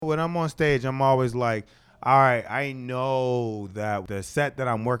When I'm on stage, I'm always like, all right, I know that the set that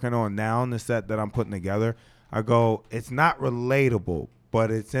I'm working on now and the set that I'm putting together, I go, it's not relatable, but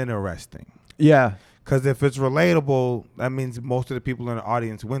it's interesting. Yeah. Because if it's relatable, that means most of the people in the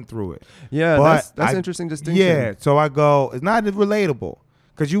audience went through it. Yeah, but that's an interesting distinction. Yeah, so I go, it's not relatable.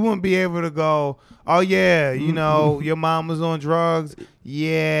 Because you wouldn't be able to go, oh, yeah, you know, your mom was on drugs.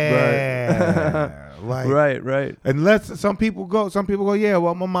 Yeah. Right. Right. Unless some people go, yeah,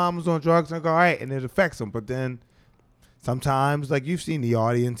 well, my mom was on drugs. And I go, all right, and it affects them. But then sometimes, like you've seen the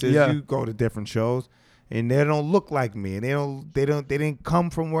audiences, you go to different shows, and they don't look like me, and they didn't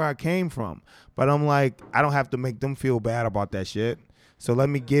come from where I came from. But I'm like, I don't have to make them feel bad about that shit. So let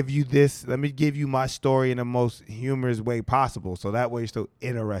me give you this. Let me give you my story in the most humorous way possible. So that way you're still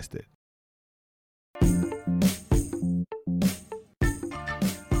interested.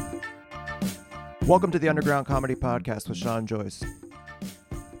 Welcome to the Underground Comedy Podcast with Sean Joyce.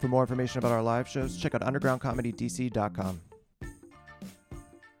 For more information about our live shows, check out undergroundcomedydc.com.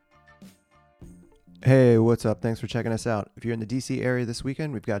 Hey, what's up? Thanks for checking us out. If you're in the DC area this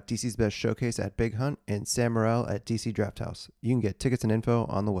weekend, we've got DC's Best Showcase at Big Hunt and Sam Morril at DC Draft House. You can get tickets and info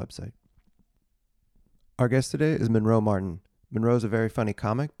on the website. Our guest today is Monroe Martin. Monroe is a very funny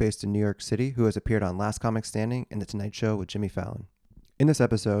comic based in New York City who has appeared on Last Comic Standing and The Tonight Show with Jimmy Fallon. In this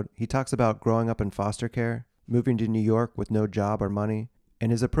episode, he talks about growing up in foster care, moving to New York with no job or money,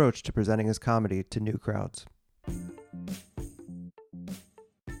 and his approach to presenting his comedy to new crowds.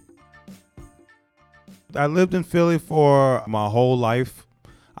 I lived in Philly for my whole life.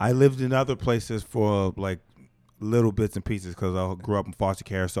 I lived in other places for like little bits and pieces because I grew up in foster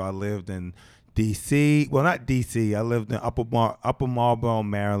care. So I lived in D.C. Well, not D.C. I lived in Upper Marlboro,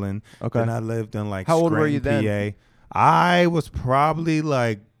 Maryland. Okay. And I lived in like How old Scranton, were you then? PA. I was probably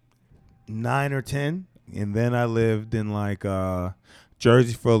like 9 or 10. And then I lived in like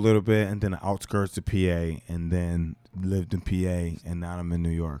Jersey for a little bit and then the outskirts of PA and then lived in PA, and now I'm in New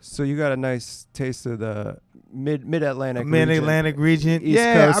York. So you got a nice taste of the mid-Atlantic region. East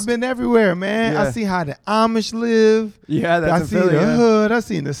Yeah, Coast. I've been everywhere, man. Yeah. I see how the Amish live. Yeah, that's I in see Philly, the yeah. hood. I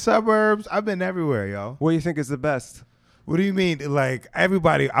seen the suburbs. I've been everywhere, yo. What do you think is the best? What do you mean? Like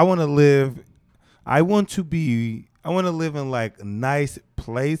everybody, I want to live in like a nice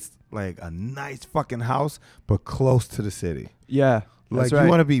place, like a nice fucking house, but close to the city. Yeah. Like That's right. you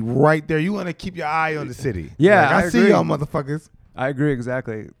want to be right there. You want to keep your eye on the city. Yeah, like, I see agree. y'all motherfuckers. I agree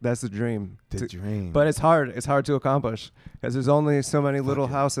exactly. That's the dream. The dream. But it's hard. It's hard to accomplish because there's only so many little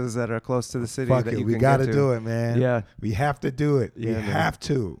houses that are close to the city that you we can gotta get to. do it, man. Yeah. We have to do it. Yeah, we man. have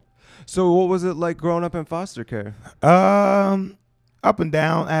to. So what was it like growing up in foster care? Up and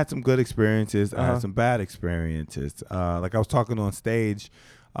down. I had some good experiences. I Uh-huh. had some bad experiences. Like I was talking on stage.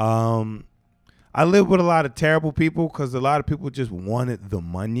 I lived with a lot of terrible people because a lot of people just wanted the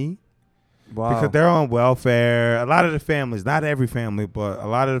money. Wow. Because they're on welfare. A lot of the families, not every family, but a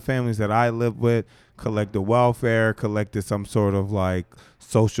lot of the families that I lived with collected welfare, collected some sort of like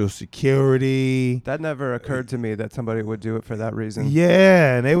social security. That never occurred to me that somebody would do it for that reason.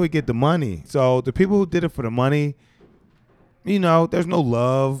 Yeah, and they would get the money. So the people who did it for the money, you know, there's no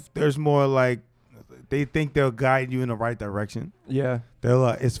love. There's more like they think they'll guide you in the right direction. Yeah. They're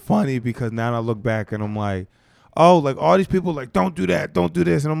like, it's funny because now I look back and I'm like, oh, like all these people like, don't do that, don't do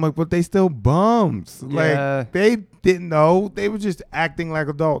this. And I'm like, but they still bums. Yeah. Like they didn't know. They were just acting like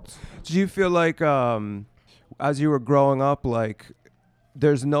adults. Do you feel like as you were growing up, like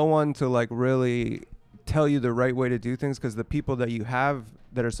there's no one to like really tell you the right way to do things because the people that you have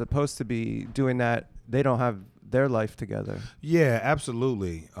that are supposed to be doing that, they don't have their life together. Yeah,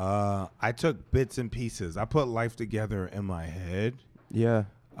 absolutely. I took bits and pieces. I put life together in my head. Yeah.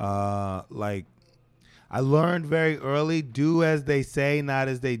 Like I learned very early, do as they say, not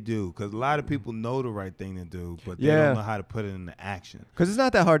as they do. Because a lot of people know the right thing to do, but they don't know how to put it into action. Because it's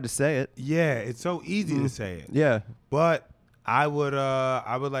not that hard to say it. Yeah, it's so easy to say it. Yeah. But I would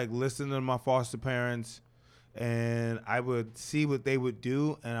like listen to my foster parents and I would see what they would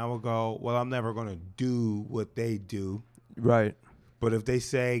do and I would go, well, I'm never going to do what they do. Right. But if they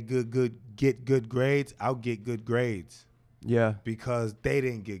say get good grades, I'll get good grades. Yeah. Because they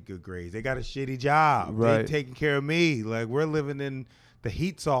didn't get good grades. They got a shitty job. Right. They taking care of me. Like we're living in the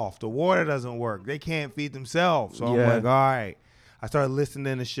heat's off. The water doesn't work. They can't feed themselves. So I'm like, all right. I started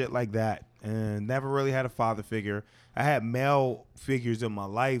listening to shit like that and never really had a father figure. I had male figures in my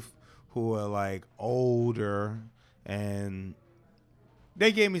life who were like older and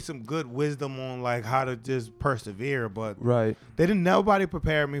they gave me some good wisdom on like how to just persevere, but Right. they didn't. Nobody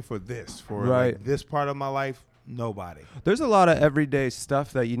prepared me for this, for Right. like, this part of my life. Nobody. There's a lot of everyday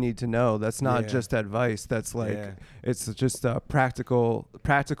stuff that you need to know. That's not Yeah. just advice. That's like Yeah. it's just practical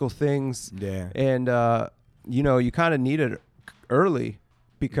things. Yeah. And you kind of need it early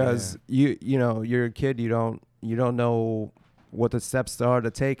because you're a kid. You don't know what the steps are to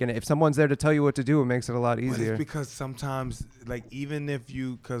take, and if someone's there to tell you what to do, it makes it a lot But easier. it's because sometimes, like, even if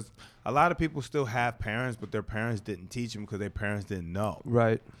because a lot of people still have parents, but their parents didn't teach them because their parents didn't know.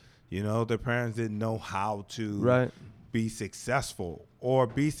 Right. Their parents didn't know how to Right. be successful or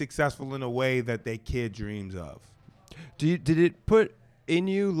be successful in a way that their kid dreams of. Did it put in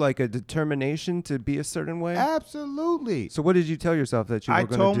you like a determination to be a certain way? Absolutely. So what did you tell yourself that you were I going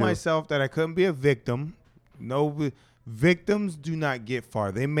to do? told myself that I couldn't be a victim. No, victims do not get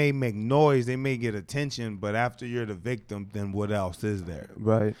far. They may make noise, they may get attention, but after you're the victim, then what else is there?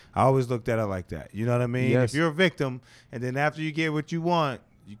 Right. I always looked at it like that. You know what I mean? Yes. If you're a victim, and then after you get what you want,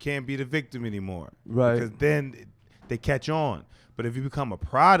 you can't be the victim anymore. Right. Because then they catch on. But if you become a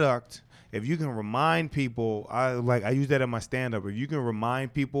product, if you can remind people, I use that in my stand-up. If you can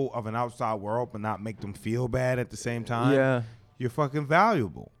remind people of an outside world but not make them feel bad at the same time, you're fucking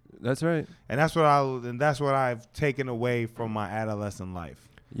valuable. That's right. And that's what I've taken away from my adolescent life.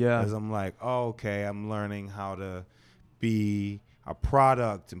 Yeah. Because I'm like, oh, okay, I'm learning how to be a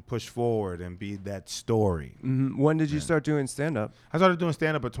product and push forward and be that story. Mm-hmm. When did you start doing stand-up? I started doing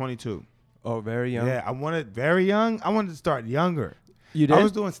stand-up at 22. Oh, very young. Yeah, I wanted to start younger. You did? I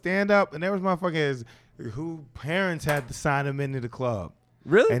was doing stand-up, and there was motherfuckers who parents had to sign them into the club.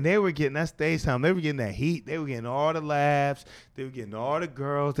 Really? And they were getting that stage time. They were getting that heat. They were getting all the laughs. They were getting all the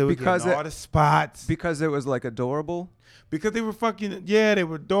girls. They were getting all the spots. Because it was like adorable? Because they were they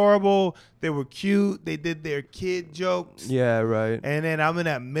were adorable. They were cute. They did their kid jokes. Yeah, right. And then I'm in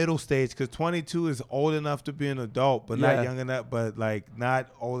that middle stage because 22 is old enough to be an adult, but not young enough, but like not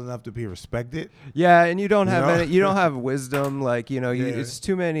old enough to be respected. Yeah, and you don't have you don't have wisdom. Like, it's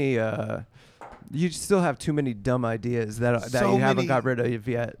too many. You still have too many dumb ideas that you haven't got rid of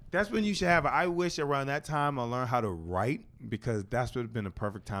yet. That's when you should have. I wish around that time I learned how to write because that's would have been a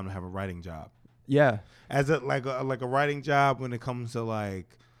perfect time to have a writing job. Yeah, as a writing job when it comes to like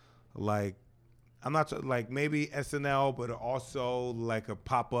I'm not like maybe SNL, but also like a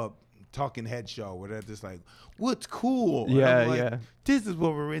pop-up talking head show where they're just like, what's cool? Yeah. This is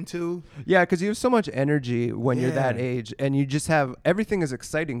what we're into. Yeah, because you have so much energy when you're that age, and you just have everything is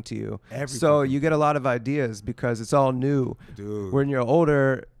exciting to you. So you get a lot of ideas because it's all new. Dude. When you're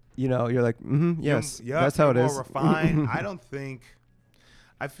older, you're like, yes, that's how it is. More refined.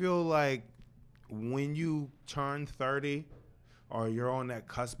 I feel like when you turn 30 or you're on that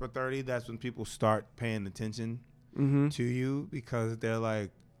cusp of 30, that's when people start paying attention to you because they're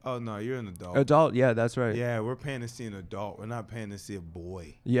like, oh, no, you're an adult. Adult, yeah, that's right. Yeah, we're paying to see an adult. We're not paying to see a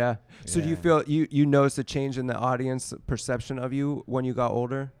boy. Yeah. So do you feel you noticed a change in the audience perception of you when you got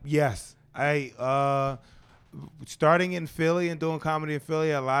older? Yes. I starting in Philly and doing comedy in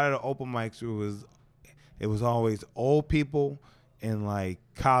Philly, a lot of the open mics it was always old people and like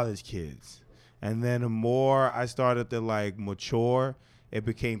college kids. And then the more I started to like mature, it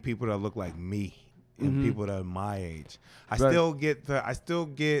became people that look like me. And people that are my age. I still get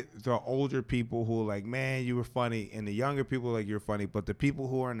the older people who are like, man, you were funny, and the younger people like you're funny, but the people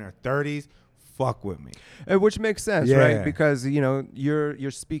who are in their 30s fuck with me. Which makes sense, right? Because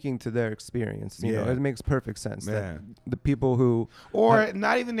you're speaking to their experience. You know, it makes perfect sense that the people who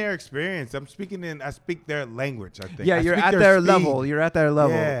not even their experience. I speak their language, I think. Yeah, you're at their level. You're at their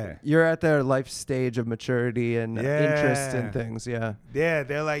level. Yeah. You're at their life stage of maturity and interest in things. Yeah. Yeah,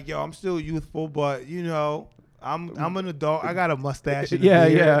 they're like, yo, I'm still youthful, but I'm an adult. I got a mustache.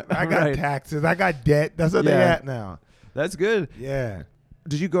 Yeah. I got taxes. I got debt. That's what they at now. That's good. Yeah.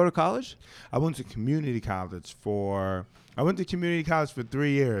 Did you go to college? I went to community college for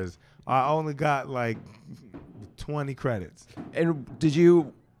 3 years. I only got like 20 credits. And did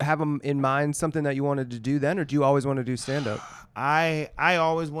you have in mind something that you wanted to do then, or do you always want to do stand-up? I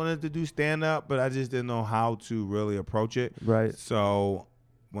always wanted to do stand-up, but I just didn't know how to really approach it. Right. So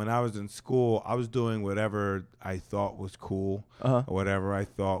when I was in school, I was doing whatever I thought was cool, or whatever I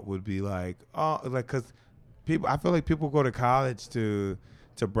thought would be like, because I feel like people go to college to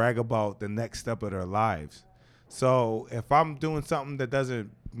brag about the next step of their lives. So if I'm doing something that doesn't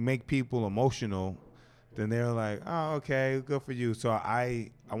make people emotional, then they're like, oh, okay, good for you. So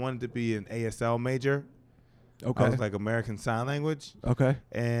I wanted to be an ASL major. Okay. I was like American Sign Language. Okay.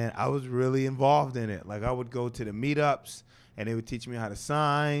 And I was really involved in it. Like I would go to the meetups and they would teach me how to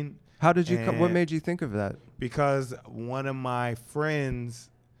sign. How did you what made you think of that? Because one of my friends,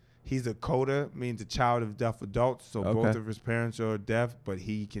 he's a coda, means a child of deaf adults. So both of his parents are deaf, but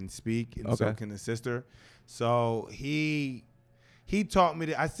he can speak, and so can his sister. So he taught me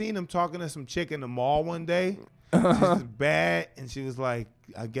that. I seen him talking to some chick in the mall one day. She was bad, and she was like,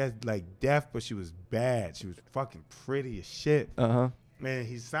 I guess like deaf, but she was bad. She was fucking pretty as shit. Man,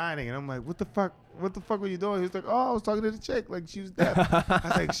 he's signing, and I'm like, what the fuck were you doing? He was like, oh, I was talking to the chick, like she was deaf. I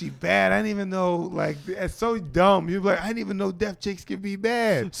was like, she bad. I didn't even know, like, it's so dumb. You're like, I didn't even know deaf chicks can be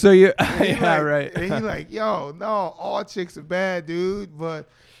bad. So you, right. And he's like, yo, no, all chicks are bad, dude. But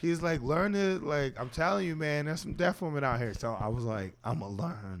he's like, learn it. Like, I'm telling you, man, there's some deaf women out here. So I was like, I'm gonna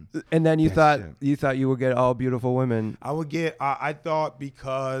learn. And then you thought you would get all beautiful women. I would get. I thought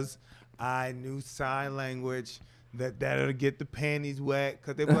because I knew sign language. That'll get the panties wet,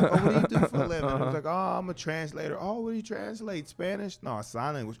 because they were like, oh, what do you do for a living? I was like, oh, I'm a translator. Oh, what do you translate? Spanish? No,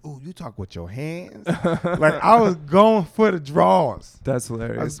 sign language. Oh, you talk with your hands? Like, I was going for the draws. That's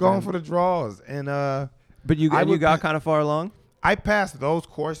hilarious. I was going for the draws. And but you got kind of far along? I passed those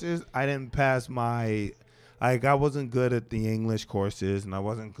courses. I didn't pass I wasn't good at the English courses, and I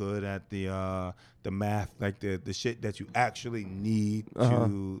wasn't good at the math, like the shit that you actually need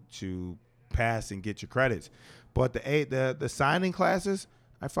to pass and get your credits. But the signing classes,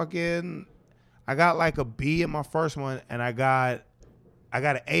 I got like a B in my first one, and I got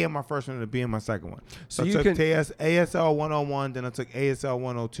an A in my first one and a B in my second one. So I took ASL 101, then I took ASL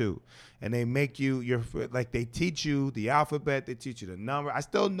 102, and they make they teach you the alphabet, they teach you the number. I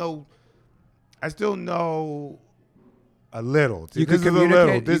still know a little. See, this is a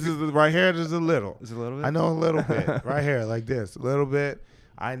little. This is right here. This is a little. Is it a little bit? I know a little bit right here, like this, a little bit.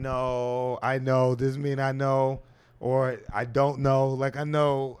 I know. This mean I know, or I don't know. Like I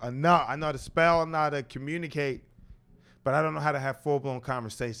know enough. I know how to spell. I know how to communicate, but I don't know how to have full blown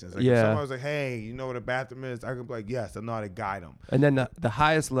conversations. Like if someone was like, "Hey, you know where the bathroom is?" I could be like, "Yes, I know how to guide them." And then the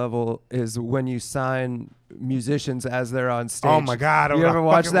highest level is when you sign musicians as they're on stage. Oh my God! You ever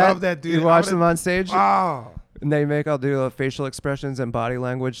watch that? Love that, dude. You watch them on stage? Oh. And they make all do facial expressions and body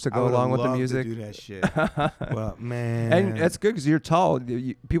language to go along with the music. I would love to do that shit. Well, man. And it's good because you're tall.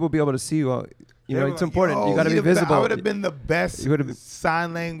 People be able to see you. You know, it's important. You got to be visible. I would have been the best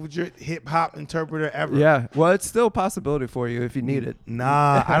sign language hip hop interpreter ever. Yeah. Well, it's still a possibility for you if you need it.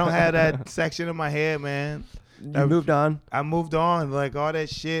 Nah, I don't have that section in my head, man. You moved on? I moved on. Like all that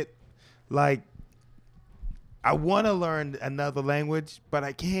shit. Like, I want to learn another language, but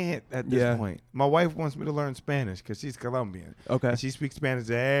I can't at this point. My wife wants me to learn Spanish because she's Colombian. Okay. And she speaks Spanish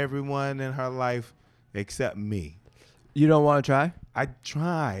to everyone in her life except me. You don't want to try? I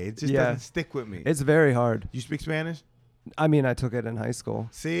try. It just doesn't stick with me. It's very hard. You speak Spanish? I mean, I took it in high school.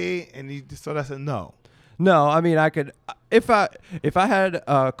 See? So that's a no. No, I mean, I could. If I had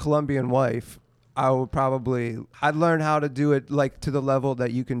a Colombian wife, I'd learn how to do it like to the level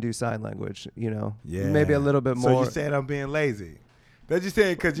that you can do sign language, you know? Yeah. Maybe a little bit more. So you said I'm being lazy. That's just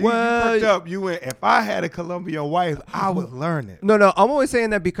saying because you perked up. You went, if I had a Colombian wife, I would learn it. No, I'm only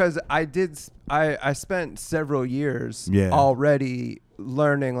saying that because I spent several years already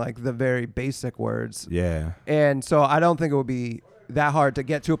learning like the very basic words. Yeah. And so I don't think it would be that hard to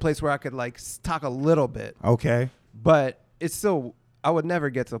get to a place where I could like talk a little bit. Okay. But it's still, I would never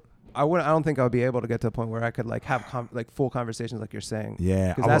get to. I don't think I would be able to get to a point where I could like have full conversations like you're saying.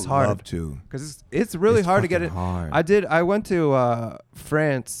 Yeah, because that's hard. Love to. Because it's really hard to get it. Hard. I went to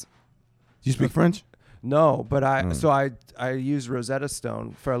France. Do you speak French? No, but I used Rosetta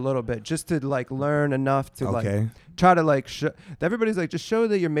Stone for a little bit just to like learn enough to like try to like everybody's like just show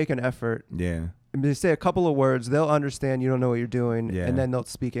that you're making effort. Yeah. And they say a couple of words, they'll understand you don't know what you're doing, and then they'll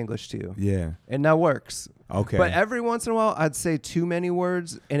speak English to you. Yeah. And that works. Okay. But every once in a while, I'd say too many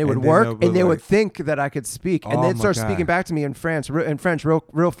words, and it would work, and they would think that I could speak, and they'd start speaking back to me in French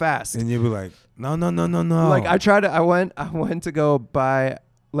real fast. And you'd be like, no. Like I went to go buy,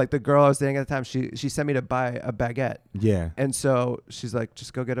 like the girl I was dating at the time, she sent me to buy a baguette. Yeah. And so she's like,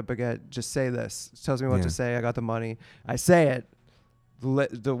 just go get a baguette. Just say this. She tells me what to say. I got the money. I say it.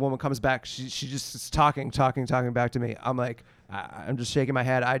 The woman comes back. She just is talking back to me. I'm like, I'm just shaking my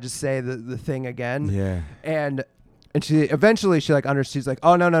head. I just say the thing again. Yeah. And she eventually she like understands. She's like,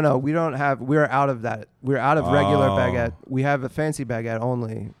 oh no. We're out of that. We're out of regular baguette. We have a fancy baguette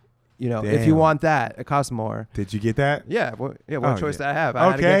only. You know, if you want that, it costs more. Did you get that? Yeah. What choice did I have?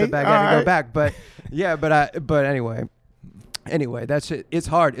 I had to get the baguette and go back. But yeah. But anyway. Anyway, that's it. It's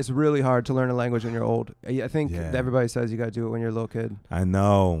hard. It's really hard to learn a language when you're old. I think everybody says you got to do it when you're a little kid. I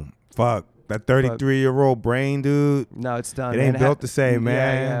know. Fuck. That 33-year-old brain, dude. No, it's done. It ain't built the same,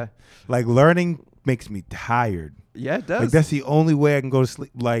 man. Yeah. Like, learning makes me tired. Yeah, it does. Like, that's the only way I can go to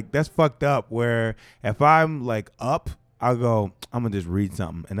sleep. Like, that's fucked up, where if I'm, like, up, I'll go, I'm going to just read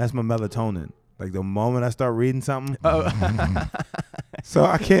something. And that's my melatonin. Like the moment I start reading something. So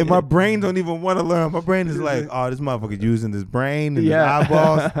I can't, my brain don't even want to learn. My brain is like, oh, this motherfucker's using his brain and his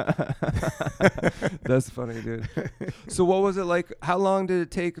eyeballs. That's funny, dude. So what was it like? How long did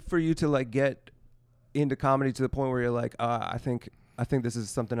it take for you to like get into comedy to the point where you're like, I think this is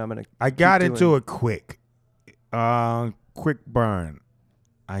something I'm going to I got into it quick. Quick burn.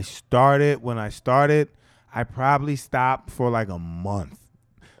 When I started, I probably stopped for like a month.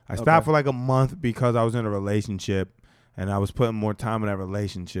 I stopped for like a month because I was in a relationship and I was putting more time in that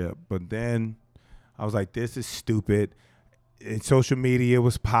relationship. But then I was like, this is stupid. And social media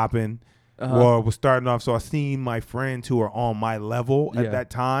was popping. Well, it was starting off. So I seen my friends who were on my level at that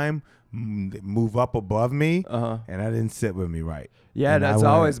time move up above me. And that didn't sit with me right. Yeah, and that's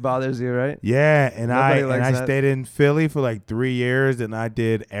always bothers you, right? Yeah, and I stayed in Philly for like 3 years, and I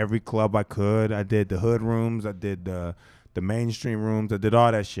did every club I could. I did the hood rooms. I did the mainstream rooms. I did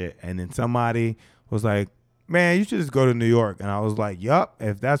all that shit. And then somebody was like, man, you should just go to New York. And I was like, yup,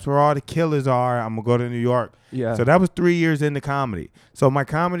 if that's where all the killers are, I'm going to go to New York. Yeah. So that was 3 years into comedy. So my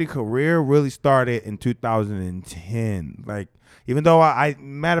comedy career really started in 2010. Like, even though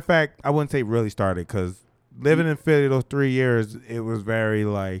matter of fact, I wouldn't say really started because living in Philly those 3 years, it was very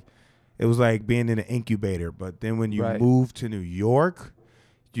like, it was like being in an incubator. But then when you move to New York,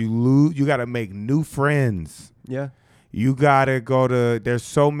 you got to make new friends. Yeah. You got to go to, there's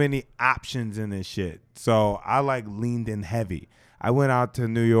so many options in this shit. So I like leaned in heavy. I went out to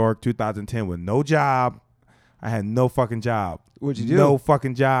New York 2010 with no job. I had no fucking job. What'd you do? No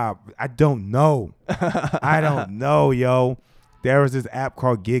fucking job. I don't know. I don't know, yo. There was this app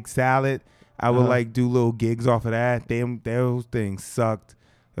called Gig Salad. I would like do little gigs off of that. Those things sucked.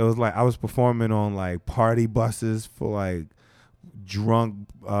 It was like I was performing on like party buses for like drunk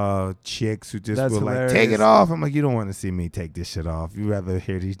chicks who just were like, take it off. I'm like, you don't want to see me take this shit off. You rather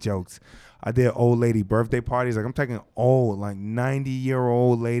hear these jokes. I did old lady birthday parties. Like I'm taking old, like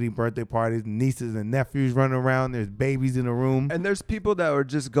 90-year-old lady birthday parties, nieces and nephews running around. There's babies in the room. And there's people that were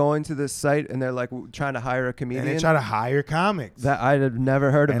just going to this site and they're like trying to hire a comedian. And they try to hire comics. That I had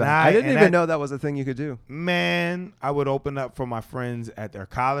never heard of. I didn't even know that was a thing you could do. Man, I would open up for my friends at their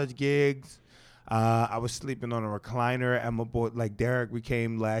college gigs. I was sleeping on a recliner at my boy, like Derek. We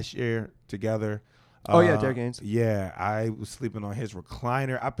came last year together. Derek Gaines. Yeah, I was sleeping on his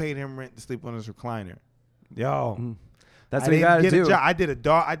recliner. I paid him rent to sleep on his recliner. Yo, that's what you gotta do. I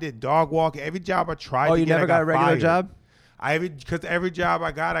did dog walking. Every job I tried. Oh, you never got a regular job? Because every job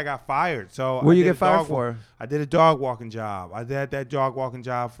I got fired. So what you get fired for? I did a dog walking job. I did that dog walking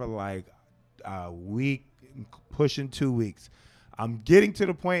job for like a week, pushing 2 weeks. I'm getting to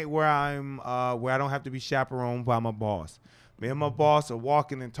the point where where I don't have to be chaperoned by my boss. Me and my boss are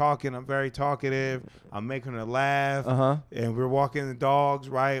walking and talking. I'm very talkative. I'm making her laugh. And we're walking the dogs,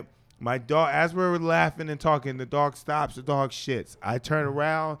 right? My dog, as we were laughing and talking, the dog stops. The dog shits. I turn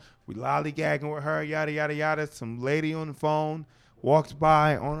around. We lollygagging with her, yada, yada, yada. Some lady on the phone walks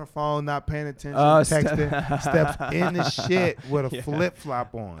by on her phone, not paying attention, texting, steps in the shit with a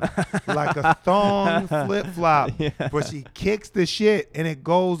flip-flop on. Like a thong flip-flop. Yeah. But she kicks the shit, and it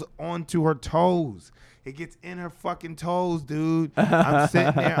goes onto her toes. It gets in her fucking toes, dude. I'm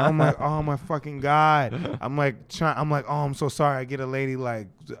sitting there. I'm like, oh, my fucking God. I'm like, oh, I'm so sorry. I get a lady like,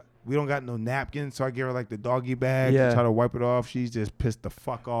 we don't got no napkins, so I give her like the doggy bag to try to wipe it off. She's just pissed the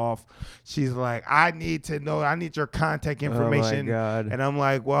fuck off. She's like, I need to know. I need your contact information. Oh, my God. And I'm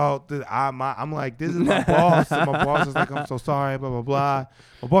like, well, I'm like, this is my boss. And my boss is like, I'm so sorry, blah, blah, blah.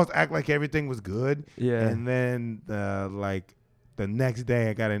 My boss act like everything was good. Yeah. And then like the next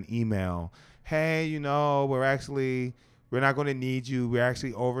day I got an email. Hey, we're not going to need you. We're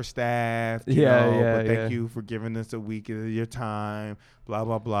actually overstaffed. But thank you for giving us a week of your time. Blah,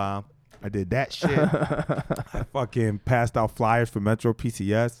 blah, blah. I did that shit. I fucking passed out flyers for Metro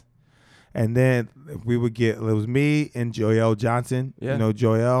PCS. And then it was me and Joelle Johnson. Yeah. You know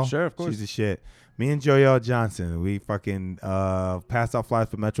Joelle? Sure, of course. She's the shit. Me and Joelle Johnson, we fucking passed out flyers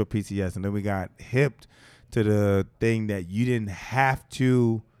for Metro PCS. And then we got hipped to the thing that you didn't have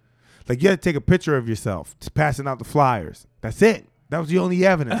to. Like, you had to take a picture of yourself passing out the flyers. That's it. That was the only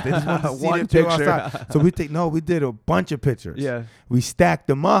evidence. They just wanted to see one picture outside. So we did a bunch of pictures. Yeah. We stacked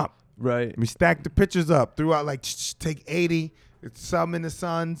them up. Right. We stacked the pictures up throughout, like, take 80. It's some in the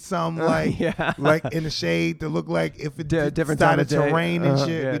sun, some like in the shade to look like if it started to rain and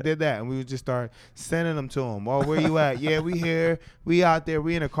shit. Yeah. We did that, and we would just start sending them to them. Oh, where you at? Yeah, we here. We out there.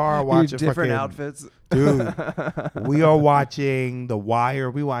 We in a car watching different outfits. Dude, we are watching The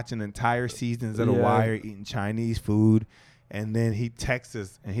Wire. We watching entire seasons of The Wire, eating Chinese food. And then he texts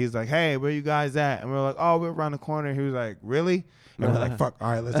us, and he's like, hey, where you guys at? And we're like, oh, we're around the corner. He was like, really? And we're like, fuck, all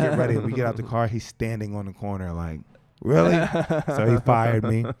right, let's get ready. And we get out the car. He's standing on the corner like, really? So he fired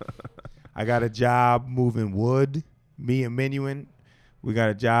me. I got a job moving wood. Me and Minuin, we got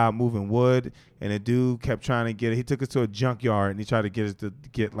a job moving wood. And a dude kept trying to get it. He took us to a junkyard, and he tried to get us to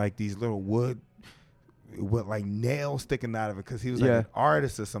get like these little wood with like nails sticking out of it because he was like an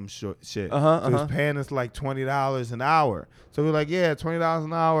artist or some shit. So he was paying us like $20 an hour. So we're like, yeah, $20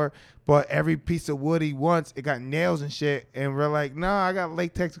 an hour. But every piece of wood he wants, it got nails and shit. And we're like, no, I got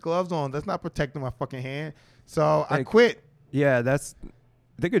latex gloves on. That's not protecting my fucking hand. So I quit. Yeah,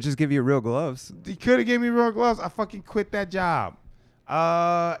 they could just give you real gloves. He could have gave me real gloves. I fucking quit that job.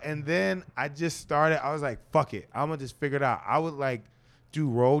 And then I just started. I was like, fuck it. I'm going to just figure it out. I would like do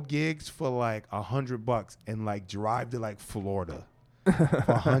road gigs for like $100 and like drive to like Florida for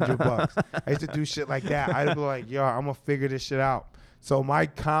 $100. I used to do shit like that. I'd be like, yo, I'm gonna figure this shit out. So my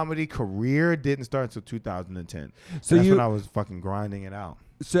comedy career didn't start until 2010. So that's when I was fucking grinding it out.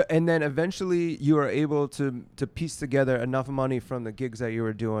 So and then eventually you were able to piece together enough money from the gigs that you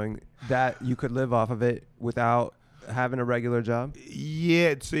were doing that you could live off of it without having a regular job?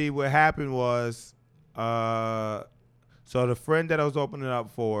 Yeah, see what happened was so the friend that I was opening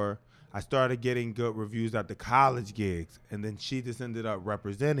up for, I started getting good reviews at the college gigs, and then she just ended up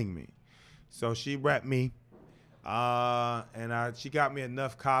representing me. So she repped me, and she got me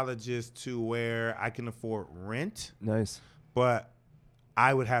enough colleges to where I can afford rent. Nice. But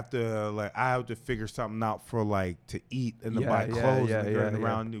I would have to figure something out for like to eat and to buy clothes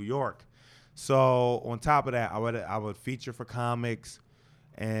around New York. So on top of that, I would feature for comics.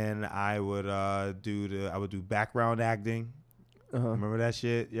 And I would do background acting. Remember that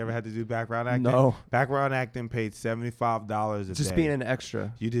shit? You ever had to do background acting? No. Background acting paid $75 a day. Just being an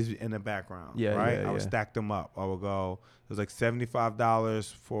extra. You just in the background. Yeah, right? Yeah, I would stack them up. I would go. It was like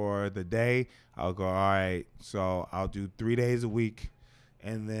 $75 for the day. I would go. All right. So I'll do 3 days a week,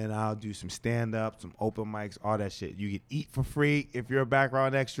 and then I'll do some stand up, some open mics, all that shit. You can eat for free if you're a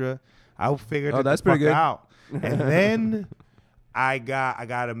background extra. I figured that's pretty good. out, and then. I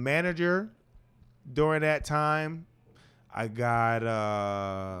got a manager during that time. I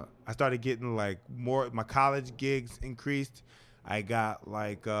started getting like more, my college gigs increased. I got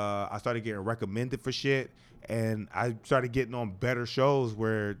like I started getting recommended for shit, and I started getting on better shows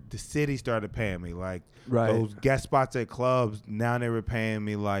where the city started paying me like those guest spots at clubs. Now they were paying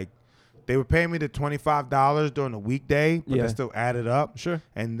me like they were paying me the $25 during the weekday, but that still added up. Sure.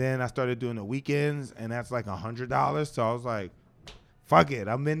 And then I started doing the weekends, and that's like $100. So I was like, fuck it,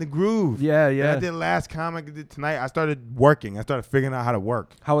 I'm in the groove. Yeah. And I did last comic. I did tonight. I started working. I started figuring out how to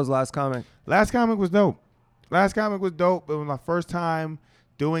work. How was last comic? Last comic was dope. It was my first time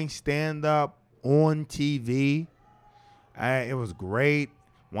doing stand up on TV. It was great.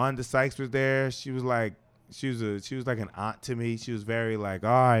 Wanda Sykes was there. She was like an aunt to me. She was very like, all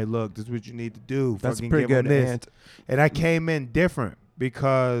right, look, this is what you need to do. That's fucking pretty good, aunt. And I came in different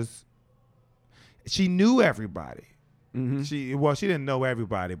because she knew everybody. Mm-hmm. She didn't know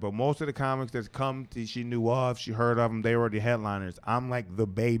everybody, but most of the comics that come she knew of, she heard of them. They were the headliners. I'm like the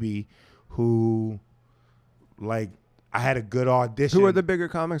baby who, like, I had a good audition. Who were the bigger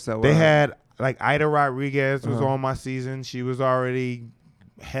comics that were? They had like Ida Rodriguez was on my season. She was already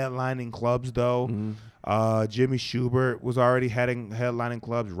headlining clubs though. Mm-hmm. Jimmy Schubert was already headlining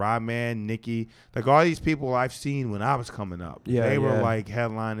clubs. Rodman, Nikki, like all these people I've seen when I was coming up. They were like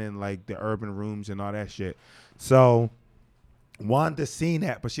headlining like the urban rooms and all that shit. So. Wanda seen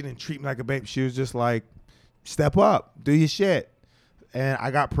that, but she didn't treat me like a baby. She was just like, step up, do your shit. And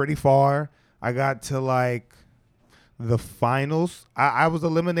I got pretty far. I got to like the finals. I was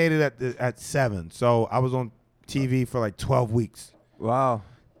eliminated at 7. So I was on TV for like 12 weeks. Wow.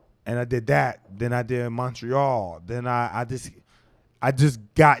 And I did that. Then I did Montreal. Then I just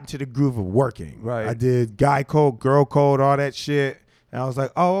got into the groove of working. Right. I did guy code, girl code, all that shit. And I was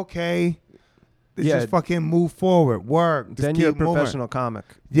like, oh, okay. Just fucking move forward, work. Just then you're a professional comic.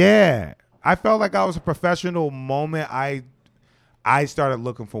 Yeah. I felt like I was a professional moment I started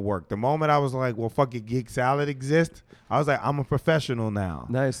looking for work. The moment I was like, well, fuck it, Geek Salad exists, I was like, I'm a professional now.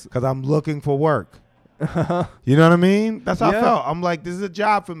 Nice. Because I'm looking for work. You know what I mean? That's how I felt. I'm like, this is a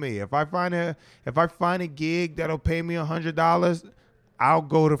job for me. If I find a gig that'll pay me $100, I'll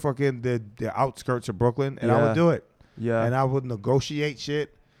go to fucking the outskirts of Brooklyn and I would do it. Yeah. And I would negotiate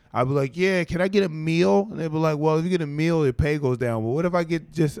shit. I'd be like, yeah, can I get a meal? And they'd be like, well, if you get a meal, your pay goes down. Well, what if I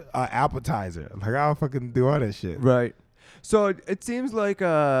get just an appetizer? Like, I'll fucking do all that shit. Right. So it seems like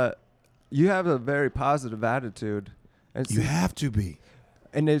you have a very positive attitude. You have to be.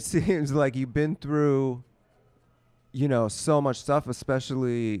 And it seems like you've been through so much stuff,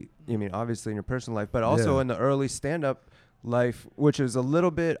 especially, obviously in your personal life, but also in the early stand-up life, which is a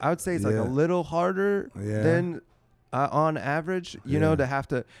little bit, I would say it's like a little harder than on average, to have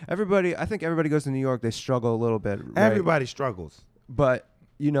to, I think everybody goes to New York, they struggle a little bit. Right? Everybody struggles. But,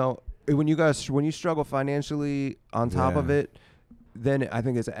 when you struggle financially on top of it, then I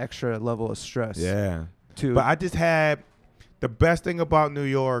think it's an extra level of stress. Yeah. But I just had, the best thing about New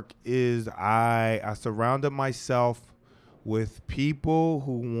York is I surrounded myself with people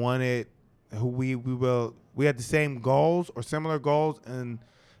who we had the same goals or similar goals, and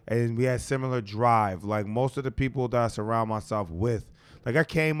we had similar drive. Like most of the people that I surround myself with, like I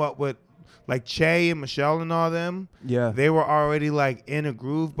came up with, like Che and Michelle and all them. Yeah, they were already like in a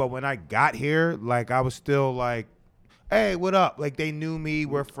groove. But when I got here, like I was still like, hey, what up? Like they knew me.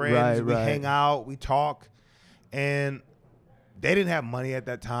 We're friends. We hang out. We talk, and they didn't have money at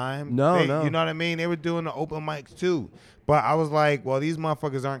that time. No. You know what I mean? They were doing the open mics too. But I was like, well, these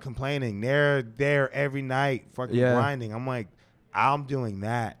motherfuckers aren't complaining. They're there every night fucking grinding. I'm like, I'm doing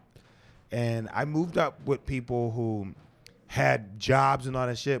that. And I moved up with people who had jobs and all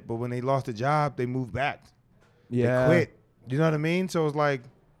that shit. But when they lost a job, they moved back. Yeah. They quit. You know what I mean? So it's like,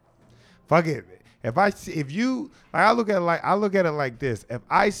 fuck it. I look at it like this. If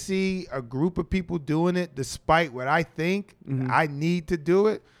I see a group of people doing it despite what I think I need to do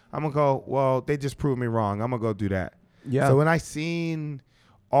it, I'm gonna go, well, they just proved me wrong. I'm gonna go do that. Yeah. So when I seen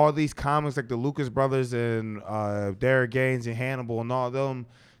all these comics like the Lucas brothers and Derek Gaines and Hannibal and all of them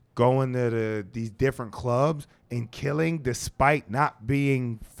going to these different clubs and killing despite not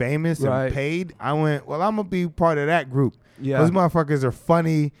being famous and paid, I went, well, I'm gonna be part of that group. Yeah. Those motherfuckers are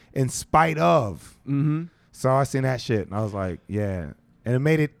funny in spite of. Mm-hmm. So I seen that shit and I was like, yeah. And it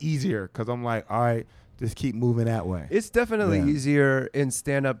made it easier because I'm like, all right, just keep moving that way. It's definitely easier in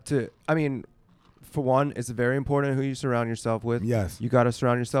stand-up for one, it's very important who you surround yourself with. Yes. You got to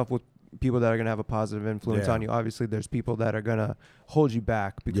surround yourself with people that are going to have a positive influence on you. Obviously, there's people that are going to hold you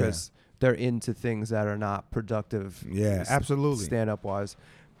back because they're into things that are not productive. Yeah, absolutely. Stand-up wise.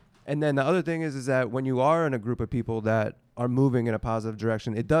 And then the other thing is that when you are in a group of people that are moving in a positive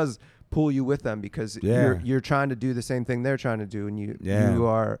direction, it does pull you with them because you're trying to do the same thing they're trying to do, and you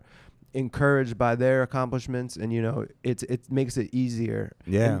are encouraged by their accomplishments, and it makes it easier.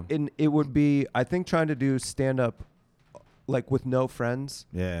 Yeah. And it would be, I think, trying to do stand-up like with no friends.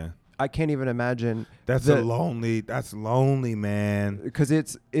 Yeah. I can't even imagine. That's lonely, man. Because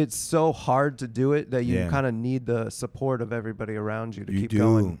it's so hard to do it that you kind of need the support of everybody around you to keep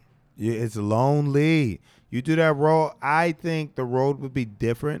going. Yeah, it's lonely. You do that road. I think the road would be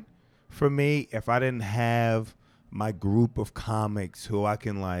different for me if I didn't have my group of comics who I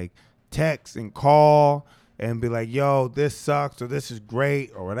can like text and call and be like, yo, this sucks or this is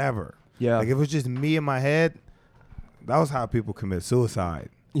great or whatever. Yeah. Like if it was just me in my head, that was how people commit suicide.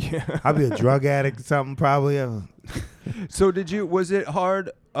 Yeah. I'd be a drug addict or something probably. So was it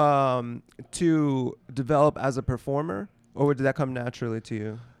hard to develop as a performer, or did that come naturally to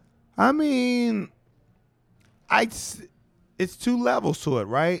you? I mean, it's two levels to it,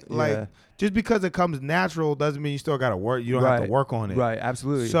 right? Yeah. Like just because it comes natural doesn't mean you still got to work. You don't have to work on it. Right,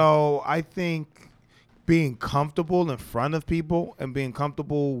 absolutely. So I think being comfortable in front of people and being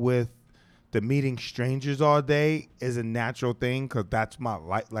comfortable with the meeting strangers all day is a natural thing because that's my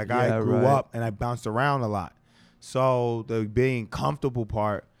life. Like I grew up and I bounced around a lot. So the being comfortable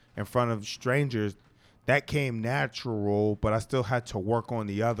part in front of strangers, that came natural, but I still had to work on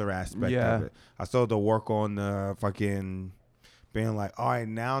the other aspect of it. I still had to work on the fucking being like, all right,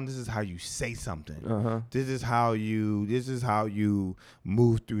 now this is how you say something. Uh-huh. This is how you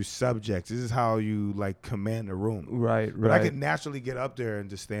move through subjects. This is how you like command the room. Right. But I could naturally get up there and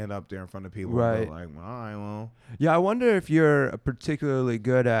just stand up there in front of people. Right. And go like, well, all right, well. Yeah, I wonder if you're particularly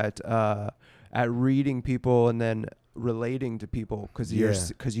good at reading people and then relating to people because you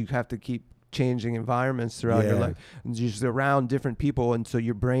have to keep changing environments throughout your life, and you're just around different people, and so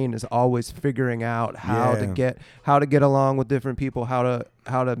your brain is always figuring out how to get along with different people, how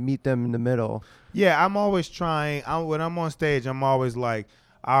to meet them in the middle. Yeah, I'm always trying. When I'm on stage, I'm always like,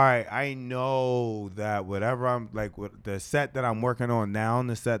 all right, I know that whatever I'm like, with the set that I'm working on now and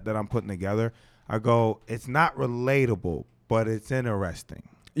the set that I'm putting together, I go, it's not relatable, but it's interesting.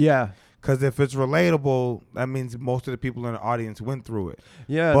 Yeah. Because if it's relatable, that means most of the people in the audience went through it.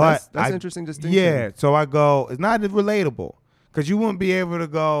 Yeah, but that's an interesting distinction. Yeah, so I go, it's not relatable. Because you wouldn't be able to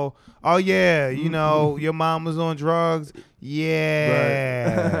go, oh, yeah, your mom was on drugs.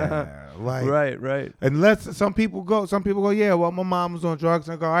 Yeah. Right. Unless some people go, yeah, well, my mom was on drugs.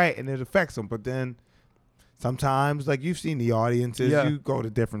 And I go, all right, and it affects them. But then sometimes, like you've seen the audiences, you go to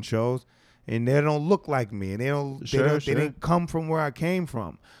different shows. and they don't look like me, and they didn't come from where I came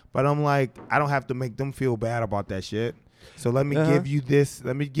from. But I'm like, I don't have to make them feel bad about that shit. So let me give you this.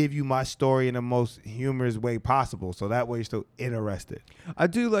 Let me give you my story in the most humorous way possible. So that way you're still interested. I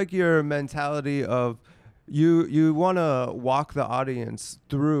do like your mentality of you want to walk the audience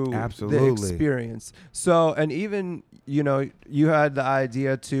through the experience. So, and even, you had the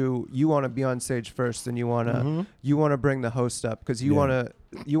idea you want to be on stage first, and you want to bring the host up because you want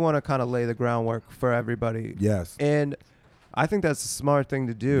to kind of lay the groundwork for everybody. Yes. And I think that's a smart thing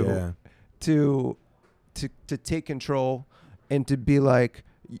to do to take control and to be like,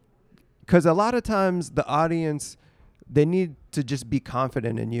 because a lot of times the audience, they need to just be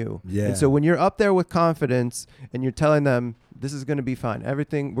confident in you. Yeah. And so when you're up there with confidence and you're telling them, this is going to be fine,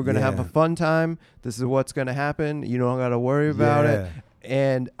 everything, we're going to have a fun time, this is what's going to happen, you don't got to worry about it.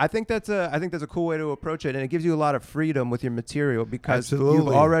 And I think that's a cool way to approach it, and it gives you a lot of freedom with your material because you've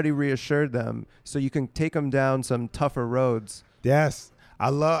already reassured them, so you can take them down some tougher roads. Yes.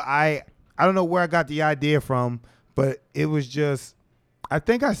 I don't know where I got the idea from, but it was just, I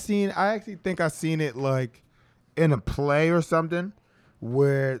actually think I seen it like in a play or something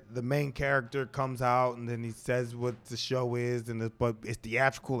where the main character comes out and then he says what the show is, but it's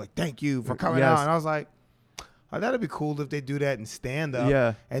theatrical, like, thank you for coming out. And I was like, oh, that'd be cool if they do that in stand up.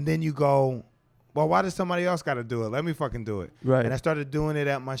 Yeah. And then you go, well, why does somebody else got to do it? Let me fucking do it. Right. And I started doing it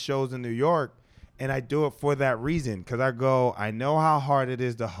at my shows in New York. And I do it for that reason, because I know how hard it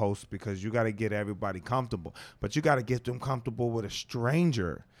is to host, because you got to get everybody comfortable, but you got to get them comfortable with a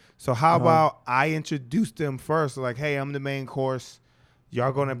stranger. So how about I introduce them first, like, hey, I'm the main course.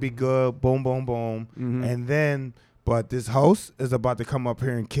 Y'all going to be good. Boom, boom, boom. Mm-hmm. And then, but this host is about to come up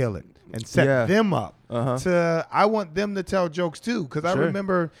here and kill it and set them up. I want them to tell jokes too, because I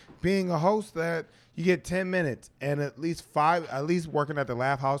remember being a host that you get 10 minutes and at least working at the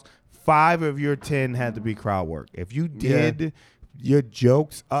Laugh House, 5 of your 10 had to be crowd work. If you did your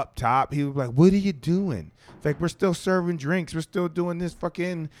jokes up top, he was like, what are you doing? It's like, we're still serving drinks. We're still doing this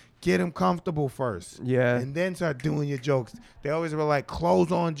fucking get them comfortable first. Yeah. And then start doing your jokes. They always were like,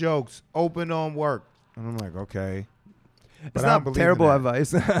 close on jokes, open on work. And I'm like, okay. It's not terrible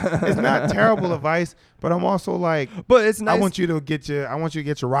advice. It's not terrible advice, but I'm also like, but it's nice. I want you to get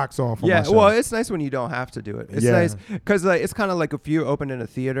your rocks on for my show. Well, it's nice when you don't have to do it. It's nice because it's kind of like if you open in a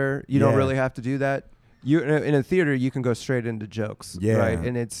theater, you don't really have to do that. You in a theater, you can go straight into jokes, right?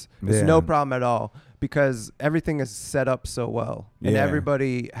 And it's no problem at all because everything is set up so well, and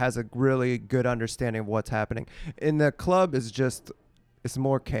everybody has a really good understanding of what's happening. In the club, it's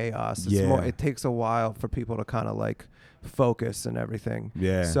more chaos. It takes a while for people to kind of like focus and everything.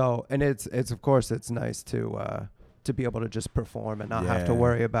 Yeah. So, and it's of course it's nice to be able to just perform and not have to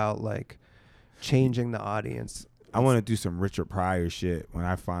worry about like changing the audience. I want to do some Richard Pryor shit when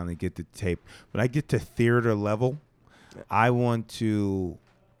I finally get the tape. When I get to theater level, I want to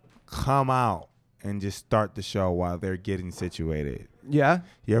come out and just start the show while they're getting situated. Yeah.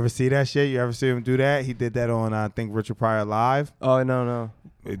 You ever see that shit? You ever see him do that? He did that on, I think, Richard Pryor Live. Oh, no.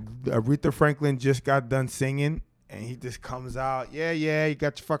 Aretha Franklin just got done singing, and he just comes out, you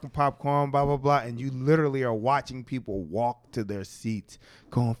got your fucking popcorn, blah, blah, blah. And you literally are watching people walk to their seats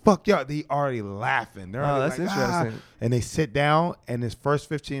going, fuck y'all. They already laughing. They're already that's interesting. And they sit down, and his first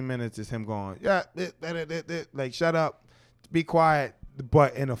 15 minutes is him going, like, shut up, be quiet,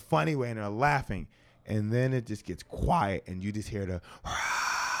 but in a funny way, and they're laughing. And then it just gets quiet, and you just hear the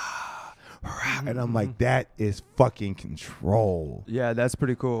and I'm like, that is fucking control. Yeah, that's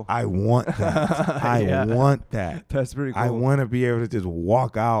pretty cool. I want that. I want that. That's pretty cool. I want to be able to just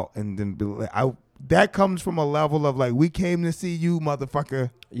walk out and then be like, that comes from a level of like, we came to see you,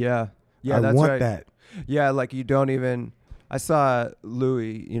 motherfucker. Yeah, I want that. Yeah, like you don't even. I saw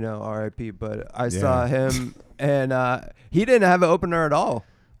Louis, R.I.P., but I saw him, and he didn't have an opener at all.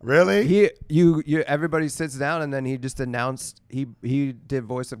 Really? Everybody sits down, and then he just announced he did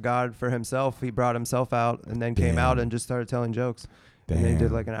Voice of God for himself. He brought himself out, and then came out and just started telling jokes. Damn. And then he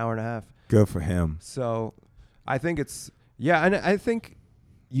did like an hour and a half. Good for him. So, I think and I think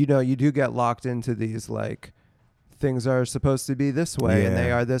you do get locked into these like things are supposed to be this way, and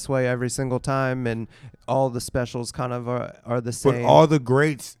they are this way every single time, and all the specials kind of are the same. But all the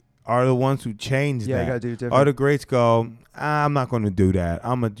greats are the ones who change that. Yeah, you gotta do different. All the greats go, I'm not going to do that.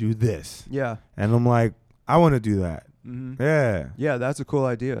 I'm going to do this. Yeah. And I'm like, I want to do that. Mm-hmm. Yeah. Yeah, that's a cool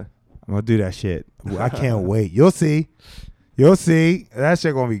idea. I'm going to do that shit. I can't wait. You'll see. That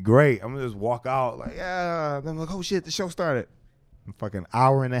shit going to be great. I'm going to just walk out like, yeah. Then I'm like, oh shit, the show started. Fucking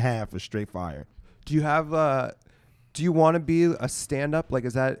hour and a half of straight fire. Do you have, do you want to be a stand-up? Like,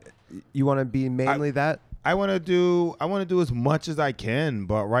 is that, you want to be mainly that? I want to do as much as I can,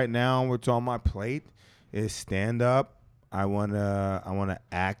 but right now what's on my plate is stand up. I want to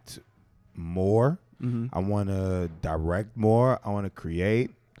act more. Mm-hmm. I want to direct more. I want to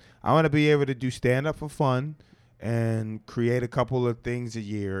create. I want to be able to do stand up for fun and create a couple of things a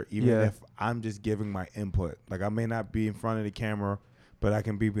year, even if I'm just giving my input. Like I may not be in front of the camera, but I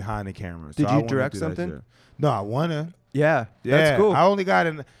can be behind the camera. Did you direct something? No, I want to. Yeah, that's cool. I only got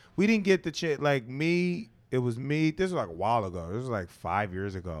in. We didn't get the shit like me. It was me. This was like a while ago. This was like 5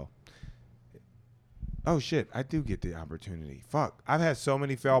 years ago. Oh shit! I do get the opportunity. Fuck! I've had so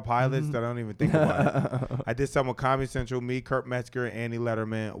many failed pilots that I don't even think about it. I did some with Comedy Central. Me, Kurt Metzger, and Andy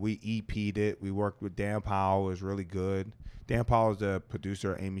Letterman. We EP'd it. We worked with Dan Powell. It was really good. Dan Powell is the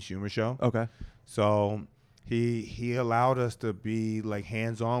producer of Amy Schumer Show. Okay. So he allowed us to be like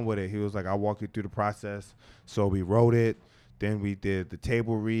hands on with it. He was like, "I'll walk you through the process." So we wrote it. Then we did the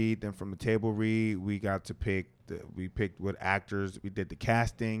table read. Then from the table read, we got to pick. We picked what actors. We did the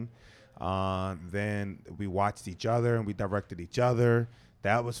casting. Then we watched each other and we directed each other.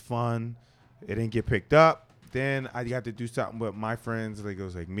 That was fun. It didn't get picked up. Then I got to do something with my friends. Like it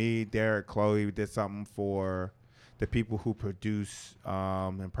was like me, Derek, Chloe. We did something for the people who produce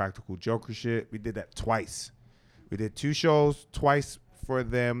Impractical Joker shit. We did that twice. We did 2 shows twice for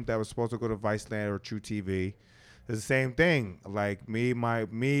them that was supposed to go to Viceland or True TV. It's the same thing. Like me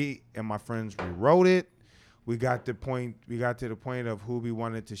and my friends rewrote it. We got to the point of who we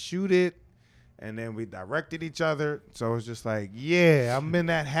wanted to shoot it, and then we directed each other. So it's just like, yeah, I'm in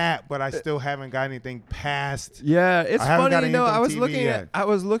that hat, but I still haven't got anything past. Yeah, it's funny. You know, I was looking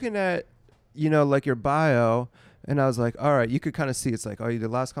at, like your bio. And I was like, all right, you could kind of see it's like, oh, you're the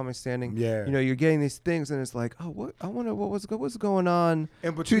last comic standing. Yeah. You know, you're getting these things, and it's like, oh, what? I wonder what's going on.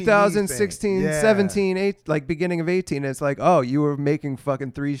 In between 2016, 17, 8, like beginning of 18. It's like, oh, you were making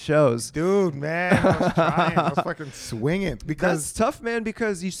fucking 3 shows. Dude, man, I was trying. I was fucking swinging. Because that's tough, man,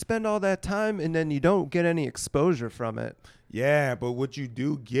 because you spend all that time, and then you don't get any exposure from it. Yeah, but what you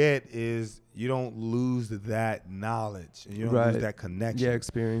do get is you don't lose that knowledge. And you don't lose that connection. Yeah,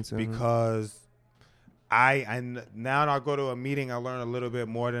 experience. Because now I go to a meeting, I learn a little bit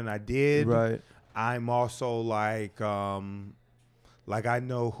more than I did. Right. I'm also like I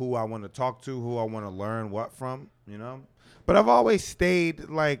know who I want to talk to, who I want to learn what from, you know. But I've always stayed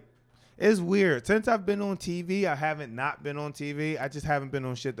like, it's weird. Since I've been on TV, I haven't not been on TV. I just haven't been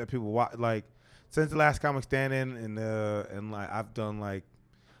on shit that people watch. Like since the last comic standing, and like I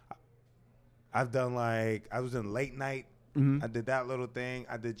was in late night. Mm-hmm. I did that little thing.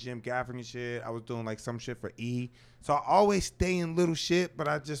 I did Jim Gaffigan shit. I was doing like some shit for E. So I always stay in little shit, but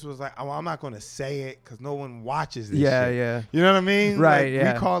I just was like, oh, I'm not going to say it because no one watches this shit. Yeah. You know what I mean? Right, like,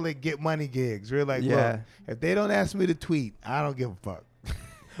 yeah. We call it get money gigs. We're like, look, if they don't ask me to tweet, I don't give a fuck.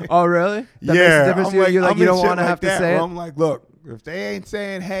 Oh, really? That yeah. makes a difference to you? You're like, you don't want to have to say it? I'm like, look, if they ain't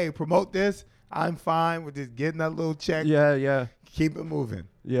saying, hey, promote this, I'm fine with just getting that little check. Yeah. Keep it moving.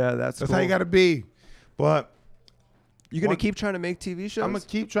 Yeah, that's cool. How you got to be. But you're going to keep trying to make TV shows? I'm going to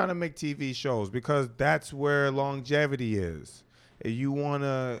keep trying to make TV shows because that's where longevity is. You want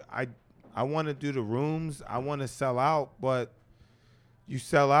to, I want to do the rooms. I want to sell out, but you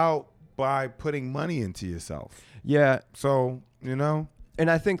sell out by putting money into yourself. Yeah. So, you know. And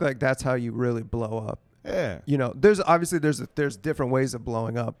I think like that's how you really blow up. Yeah. You know, there's different ways of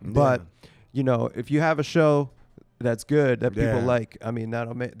blowing up, but you know, if you have a show that's good that people like, I mean,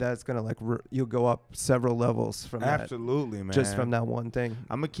 that's gonna like you'll go up several levels from absolutely, that, man. Just from that one thing.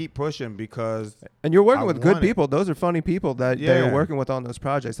 I'm gonna keep pushing because and you're working with good people. Those are funny people that you're working with on those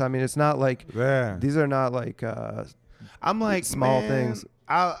projects. I mean, it's not like these are not like I'm like small things.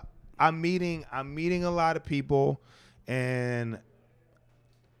 I'm meeting a lot of people, and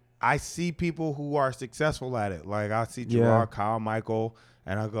I see people who are successful at it. Like I see Gerard Carmichael.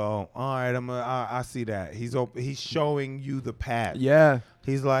 And I go, all right, I see that. He's showing you the path. Yeah.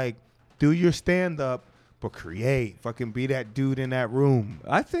 He's like, do your stand-up, but create. Fucking be that dude in that room.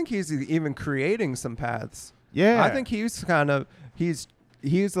 I think he's even creating some paths. Yeah. I think he's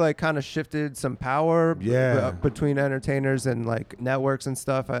like kind of shifted some power between entertainers and like networks and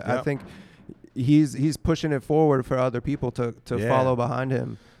stuff. I think he's pushing it forward for other people to follow behind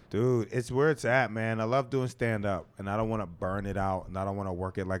him. Dude, it's where it's at, man. I love doing stand-up, and I don't want to burn it out, and I don't want to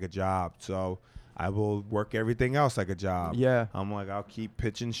work it like a job. So I will work everything else like a job. Yeah. I'm like, I'll keep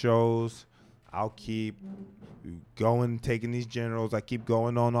pitching shows. I'll keep going, taking these generals. I keep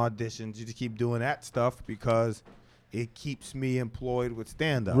going on auditions. You just keep doing that stuff because it keeps me employed with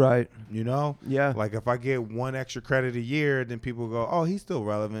stand-up. Right. You know? Yeah. Like if I get 1 extra credit a year, then people go, oh, he's still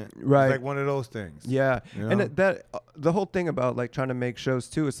relevant. Right. It's like one of those things. Yeah. You know? And the whole thing about like trying to make shows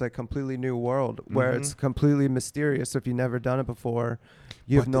too, it's like completely new world where it's completely mysterious. If you've never done it before,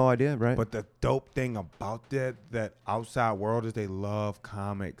 you have no idea, right? But the dope thing about that outside world is they love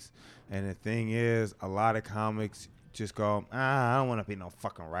comics. And the thing is, a lot of comics just go, I don't want to be no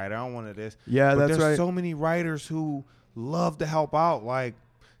fucking writer. I don't want to this. Yeah, but that's there's right. so many writers who love to help out. Like,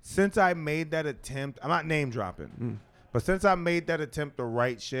 since I made that attempt, I'm not name dropping, but since I made that attempt to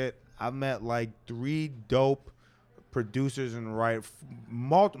write shit, I've met like 3 dope producers and write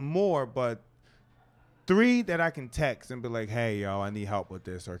more, but 3 that I can text and be like, hey, yo, I need help with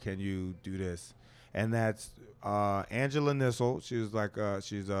this, or can you do this? And that's Angela Nissel. She was like,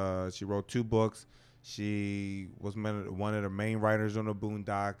 she wrote 2 books. She was one of the main writers on the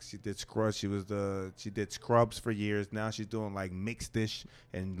Boondocks. She did Scrubs. She did Scrubs for years. Now she's doing like Mixed-ish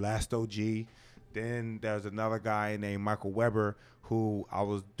and Last OG. Then there's another guy named Michael Weber who I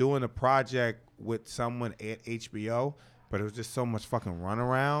was doing a project with someone at HBO, but it was just so much fucking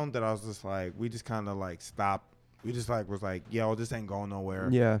runaround that I was just like, we just kind of like stopped. We just like was like, yo, this ain't going nowhere.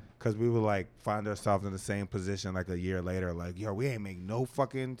 Yeah. Because we would like find ourselves in the same position like a year later. Like, yo, we ain't make no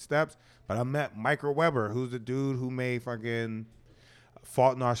fucking steps. But I met Michael Weber, who's the dude who made fucking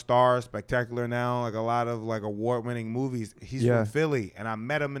Fault in Our Stars, Spectacular Now, like a lot of like award-winning movies. He's from Philly. And I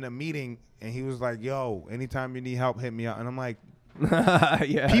met him in a meeting and he was like, yo, anytime you need help, hit me up. And I'm like,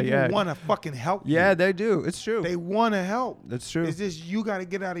 people want to fucking help you. Yeah, they do. It's true. They want to help. That's true. It's just you got to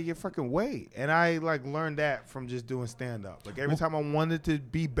get out of your fucking way. And I like learned that from just doing stand-up. Like every time I wanted to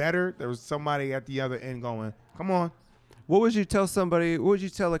be better, there was somebody at the other end going, come on. What would you tell somebody? What would you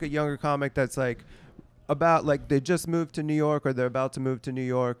tell like a younger comic that's like about like they just moved to New York or they're about to move to New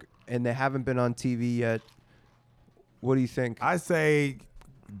York and they haven't been on TV yet? What do you think? I say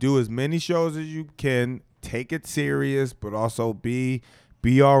do as many shows as you can. Take it serious, but also be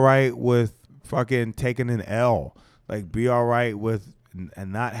all right with fucking taking an L. Like be all right with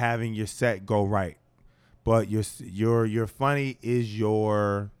and not having your set go right. But your funny is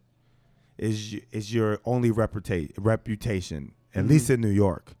your only reputation, at least in New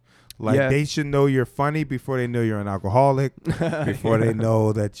York. Like they should know you're funny before they know you're an alcoholic, before they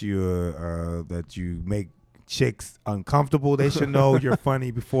know that you make chicks uncomfortable. They should know you're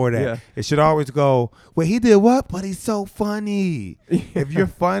funny before that. It should always go, well, he did what? But he's so funny. If you're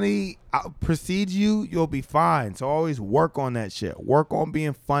funny, precedes you'll be fine. So always work on that shit. Work on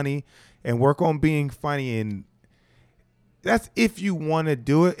being funny and work on being funny. And that's if you want to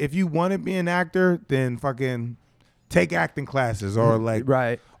do it. If you want to be an actor, then fucking take acting classes or like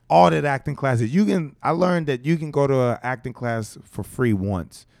audit acting classes. I learned that you can go to an acting class for free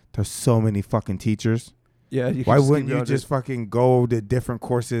once. There's so many fucking teachers. Yeah. Why wouldn't you just fucking go to different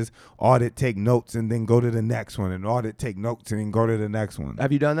courses, audit, take notes, and then go to the next one, and audit, take notes, and then go to the next one?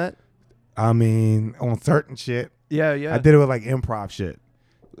 Have you done that? I mean, on certain shit. Yeah. I did it with like improv shit.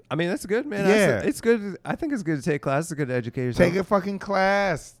 I mean, that's good, man. Yeah. It's good. I think it's good to take classes. It's good to educate yourself. Take a fucking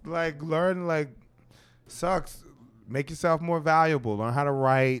class. Like, learn, like, sucks. Make yourself more valuable. Learn how to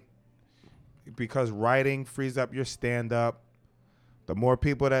write, because writing frees up your stand-up. The more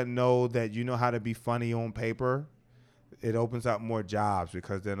people that know that you know how to be funny on paper, it opens up more jobs,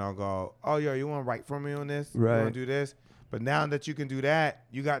 because then I'll go, oh, yo, you want to write for me on this? Right. You want to do this? But now that you can do that,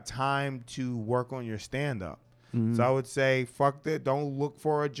 you got time to work on your stand-up. Mm-hmm. So I would say, fuck that. Don't look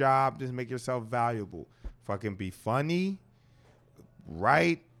for a job. Just make yourself valuable. Fucking be funny,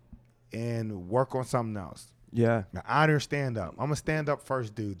 write, and work on something else. Yeah. Now, honor stand-up. I'm a stand-up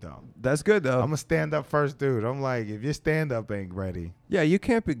first dude, though. That's good, though. I'm a stand-up first dude. I'm like, if your stand-up ain't ready. Yeah, you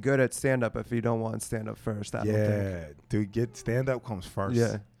can't be good at stand-up if you don't want stand-up first. I don't think. Dude, get stand-up comes first.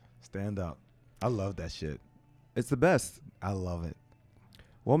 Yeah. Stand-up. I love that shit. It's the best. I love it.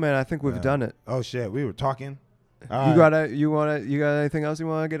 Well, man, I think we've done it. Oh, shit. We were talking. You got anything else you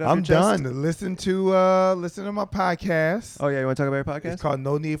want to get off your chest? I'm done. Listen to my podcast. Oh yeah, you want to talk about your podcast? It's called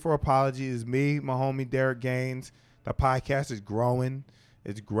No Need for Apology. It's me, my homie Derek Gaines. The podcast is growing.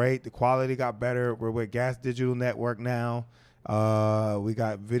 It's great. The quality got better. We're with Gas Digital Network now. We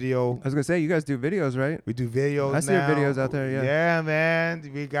got video. I was gonna say, you guys do videos, right? We do videos. I see your videos out there. Yeah. Yeah, man.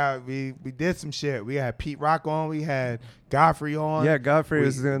 We did some shit. We had Pete Rock on. We had Godfrey on. Yeah, Godfrey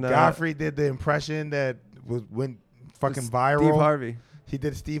was doing. Godfrey did the impression that went fucking viral. Steve Harvey. He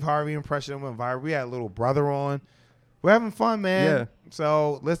did a Steve Harvey impression and went viral. We had a little brother on. We're having fun, man. Yeah.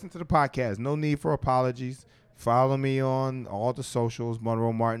 So listen to the podcast. No Need for Apologies. Follow me on all the socials.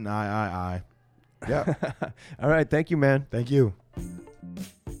 Monroe Martin, I. Yeah. All right. Thank you, man. Thank you.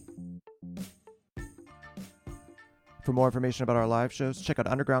 For more information about our live shows, check out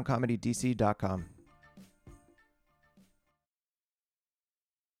undergroundcomedydc.com.